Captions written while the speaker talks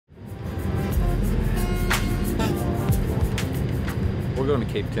going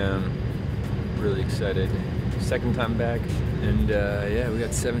to Cape Town. Really excited. Second time back. And yeah, we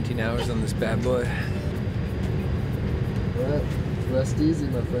got 17 hours on this bad boy. Alright, rest easy,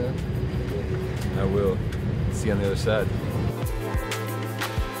 my friend. I will. See you on the other side.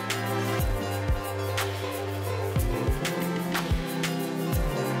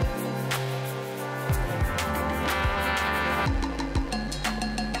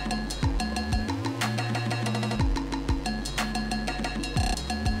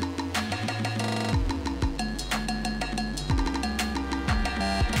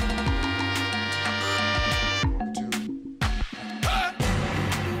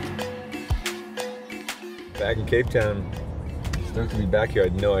 Back in Cape Town. Stoked to be back here. I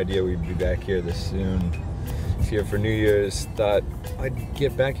had no idea we'd be back here this soon. Here for New Year's. Thought I'd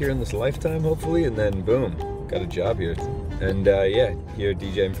get back here in this lifetime, hopefully, and then boom, got a job here. And yeah, here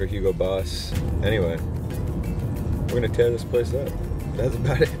DJing for Hugo Boss. Anyway, we're gonna tear this place up. That's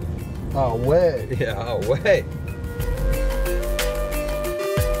about it. Oh, way. Yeah, oh, way.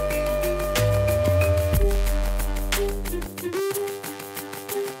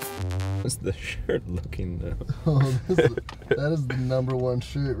 What's the shirt looking though? Oh, that is the #1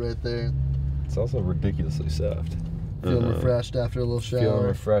 shirt right there. It's also ridiculously soft. Feeling refreshed after a little shower. Feeling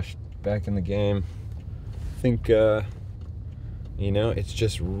refreshed, back in the game. I think, you know, it's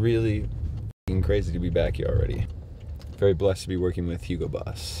just really crazy to be back here already. Very blessed to be working with Hugo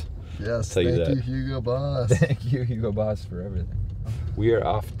Boss. Yes, thank you, Hugo Boss. Thank you, Hugo Boss, for everything. We are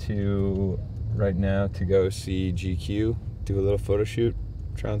off to, right now, to go see GQ, do a little photo shoot,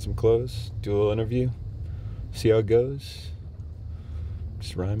 try on some clothes, do a little interview, see how it goes.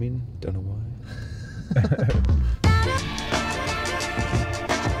 Just rhyming, don't know why.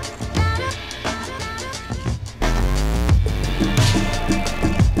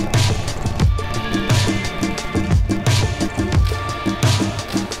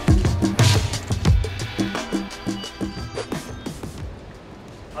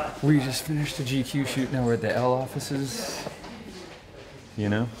 We just finished the GQ shoot, now we're at the L offices. You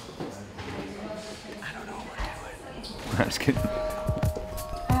know? I don't know what we're doing. I'm just kidding.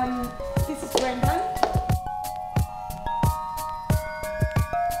 This is Brenda.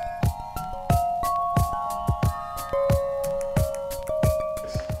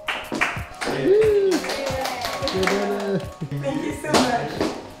 Thank you so much.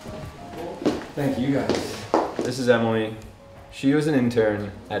 Thank you guys. This is Emily. She was an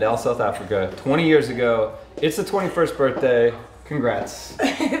intern at L South Africa 20 years ago. It's the 21st birthday. Congrats.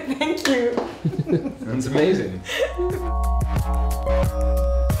 Thank you. That's amazing.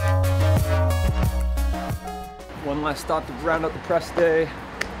 One last stop to round out the press day.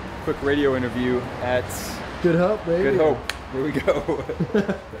 Quick radio interview at Good Hope, baby. Good Hope. Here we go.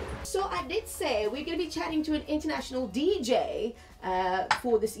 So I did say we're going to be chatting to an international DJ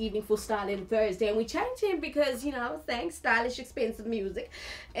for this evening for Styling Thursday, and we're chatting to him because, you know, thanks, stylish, expensive music,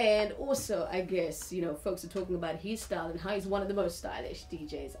 and also I guess, you know, folks are talking about his style and how he's one of the most stylish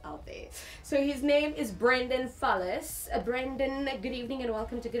DJs out there. So his name is Brendan Fallis. Brendan, good evening and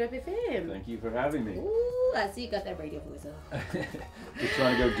welcome to Good Up FM. Thank you for having me. Ooh, I see you got that radio voice on. Just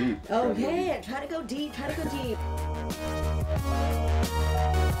trying to go deep. Okay, try to go deep, try to go deep.